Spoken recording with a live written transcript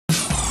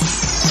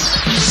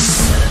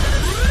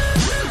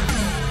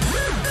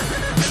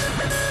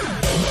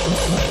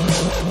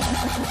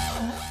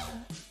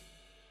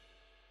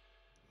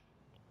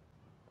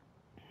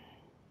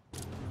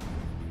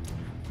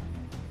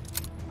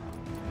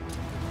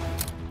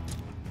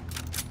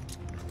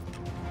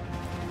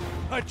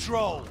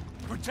Patrol!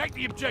 Protect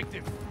the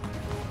objective!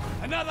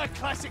 Another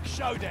classic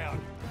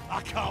showdown! I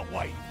can't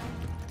wait!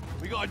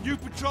 We got a new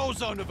patrol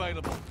zone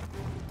available!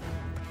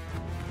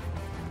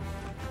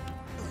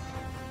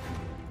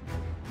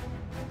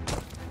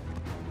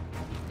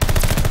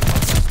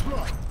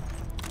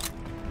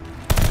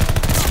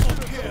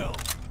 Double kill!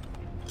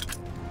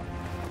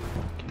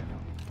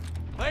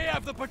 They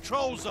have the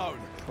patrol zone!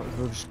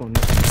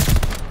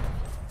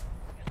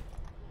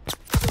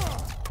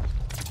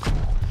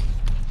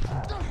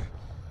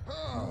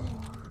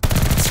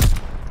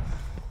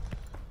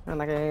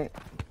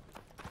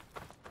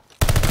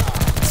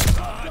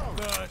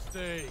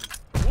 Thirsty!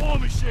 War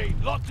machine,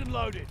 locked and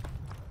loaded!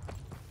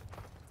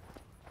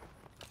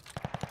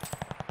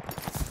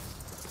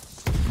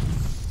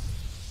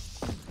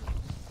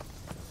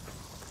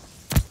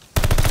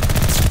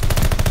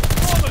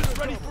 Bombers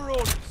ready for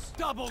orders!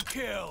 Double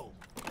kill!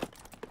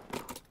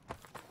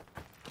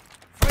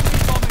 Friendly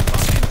bombing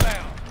run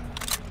inbound!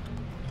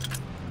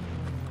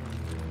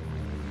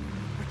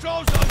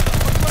 Patrol zones up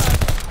for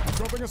grabs!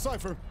 Dropping a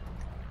cipher.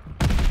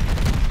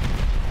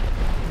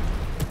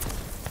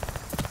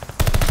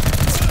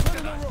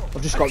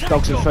 I've just got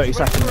dogs in 30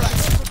 seconds.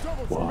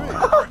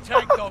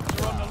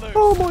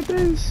 Oh my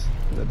days!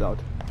 They're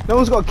dead. No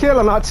one's got a kill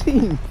on our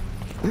team.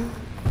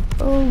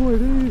 Oh my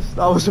days!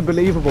 That was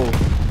unbelievable.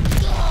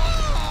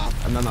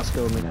 And then that's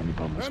killed me.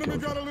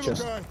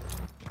 Just,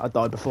 I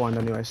died beforehand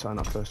anyway, so I'm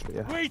not first, but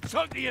yeah. We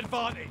took the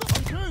advantage.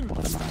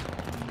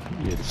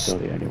 You're still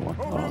the only one.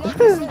 Oh.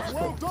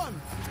 Well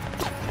done.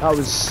 That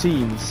was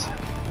scenes.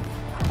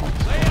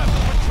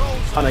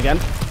 And again.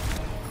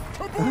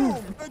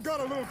 They got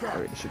a little guy. I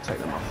really should take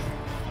them off.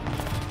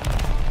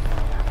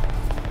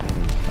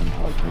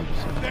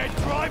 They're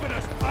driving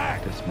us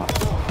back.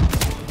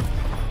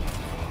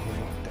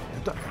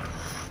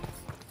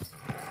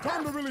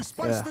 Time to really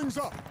spice things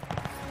up.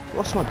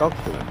 What's my dog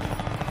doing?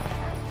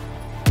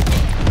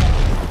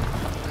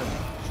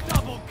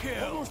 Double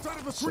kill. Almost out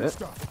of the sweet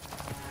stuff.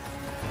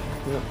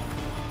 Yeah.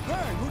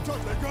 Hey, who took?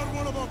 They got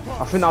one of our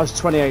pups. I think that was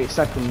 28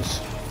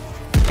 seconds.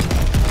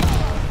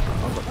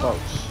 I've got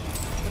dogs.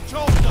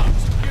 Patrol zone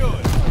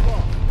secured.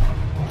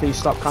 Please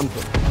stop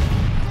camping.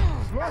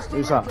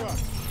 Who's that?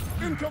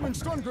 Incoming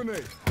stun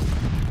grenade.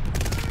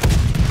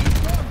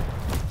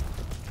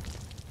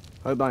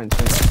 Hope that ain't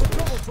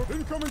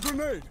Incoming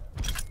grenade.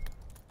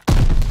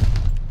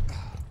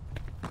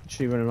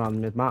 She running around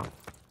mid-map.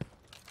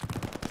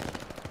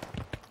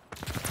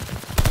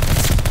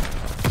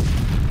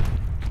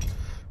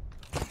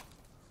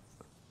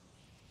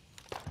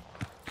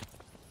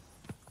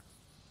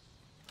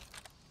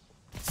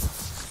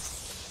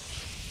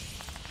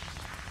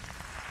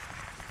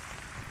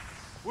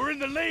 We're in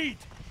the lead.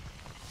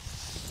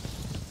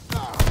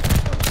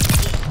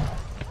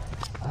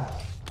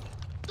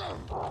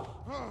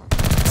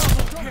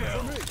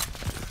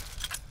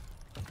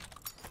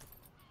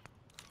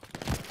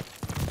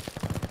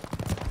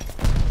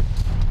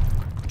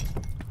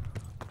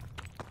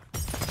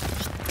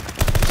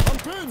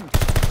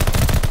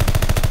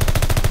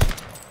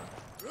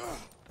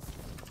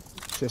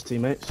 Just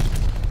teammates.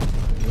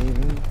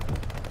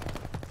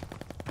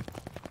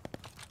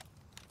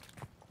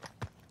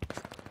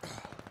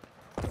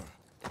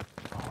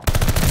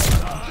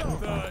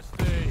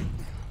 Thirsty.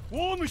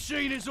 War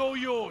machine is all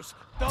yours.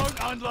 Don't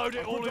unload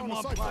it all in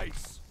one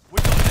place.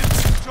 We've got an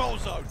empty control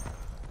zone.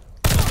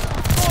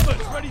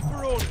 Bombers ready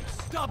for orders.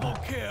 Double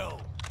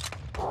kill.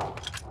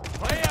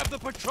 They have the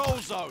patrol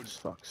zone.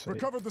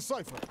 Recovered the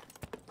cipher.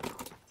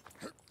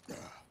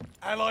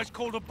 Allies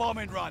called a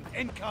bombing run.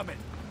 Incoming.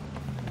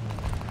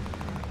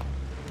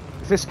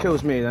 If this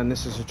kills me, then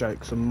this is a joke,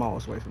 because I'm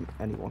miles away from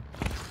anyone.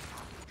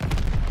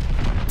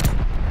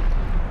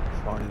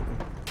 Finally.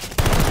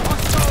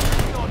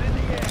 Hostiles in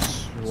the air.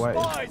 Sweaty.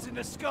 Spies in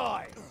the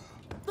sky.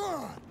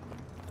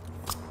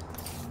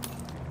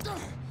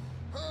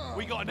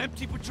 We got an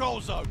empty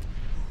patrol zone.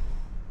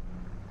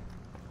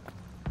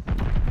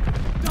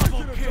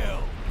 Double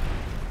kill.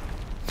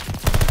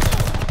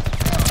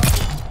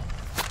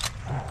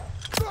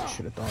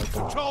 Should have died.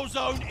 Control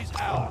zone is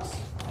ours.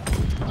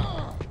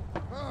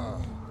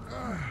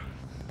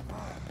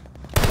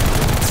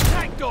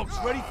 Attack dogs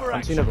ready for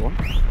action. Another one.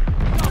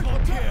 Double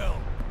kill.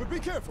 But be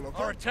careful,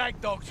 okay? Our attack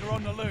dogs are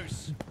on the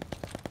loose.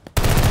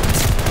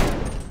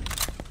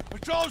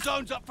 Patrol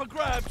zone's up for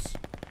grabs.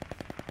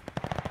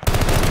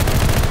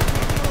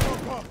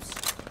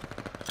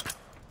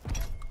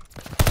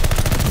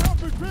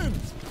 Got me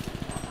pinned.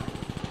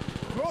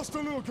 Lost a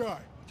little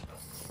guy.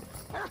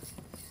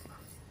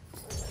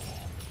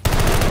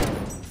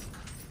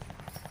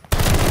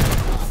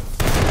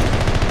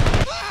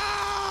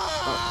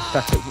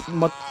 Pathetic.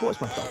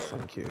 What's my dog?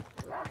 Thank you.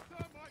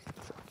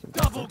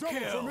 Double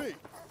kill.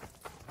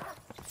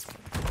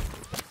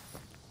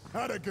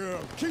 Atta girl.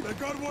 Keep. They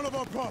got one of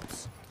our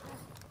pups.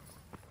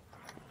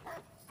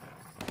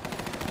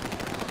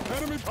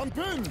 Enemy pump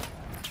in.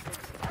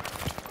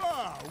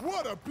 Ah,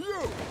 what a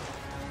beaut.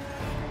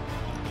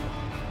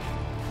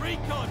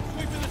 Recon,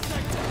 sweeping the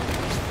sector.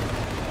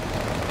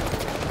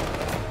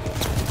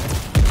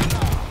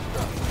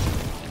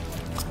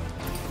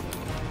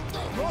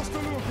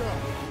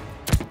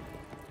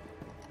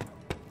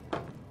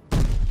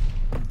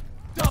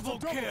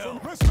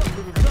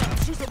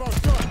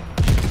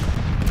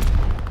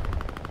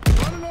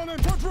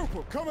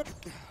 people coming.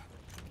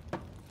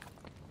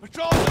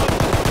 Patrol zone.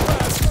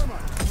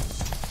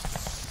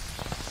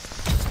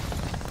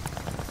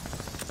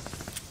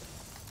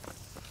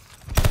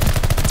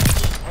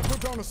 I put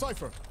down a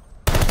cipher.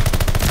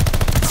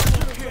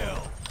 Double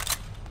kill.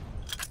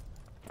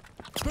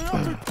 Stay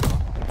up to...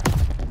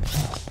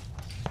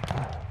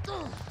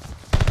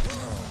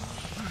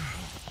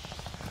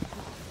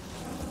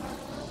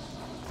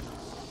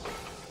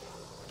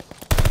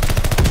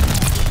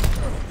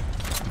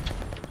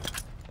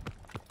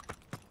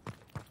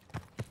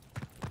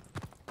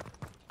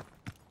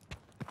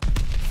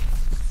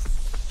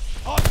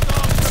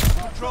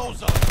 Control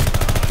zone.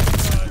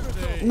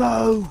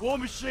 No! War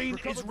machine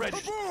is ready.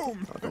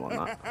 Boom! I don't want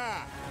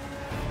that.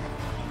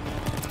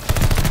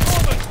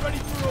 Bombers ready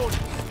for orders.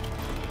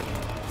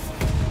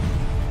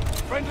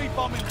 Friendly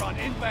bombing run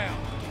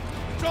inbound.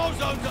 Patrol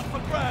zone's up for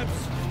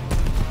grabs.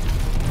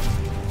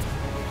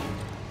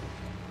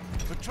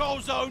 Patrol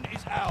zone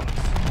is ours.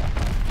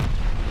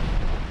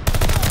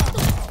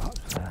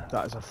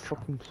 That is a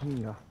fucking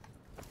cleaner.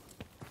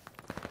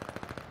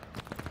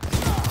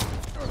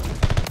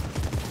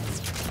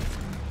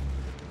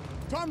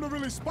 Time to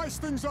really spice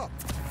things up.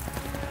 It's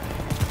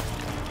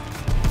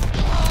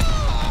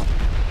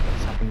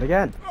happened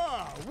again.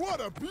 Ah, what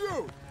a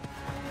beaut!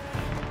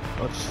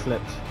 I just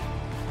flipped.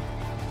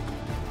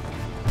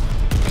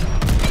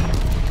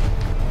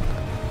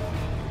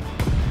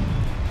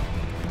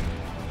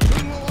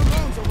 Doing low on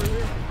rounds over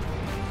here.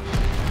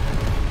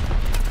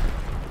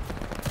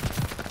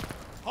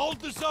 Hold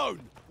the zone.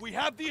 We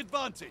have the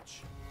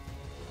advantage.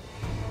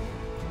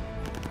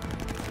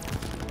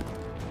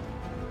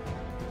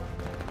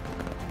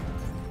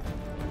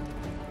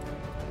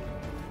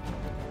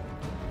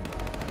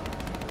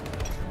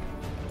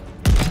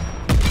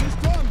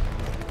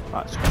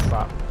 That's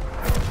crap.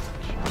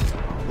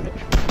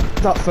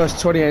 That first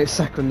 28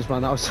 seconds,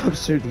 man, that was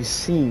absolutely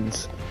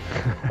scenes.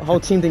 The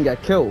whole team didn't get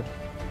a kill.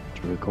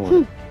 To record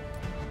it.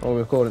 Oh, we're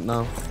recording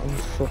now. I'm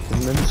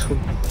fucking mental.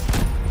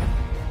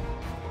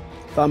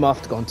 I might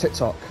have to go on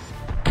TikTok.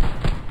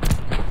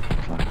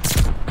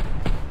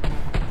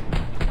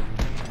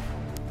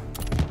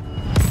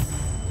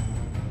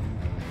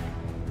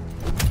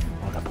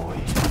 What a boy.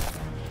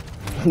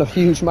 And a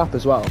huge map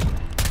as well.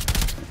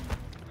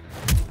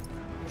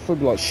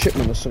 Probably like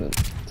shipment or something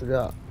to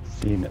that.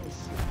 Seen it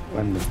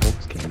when the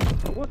box came. I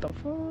was like, what the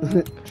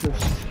fuck?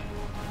 Just...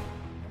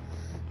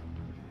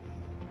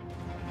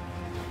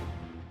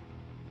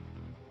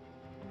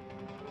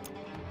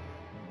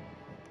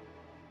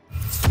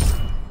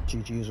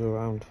 GG's all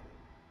around.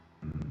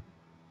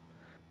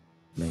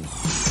 Me.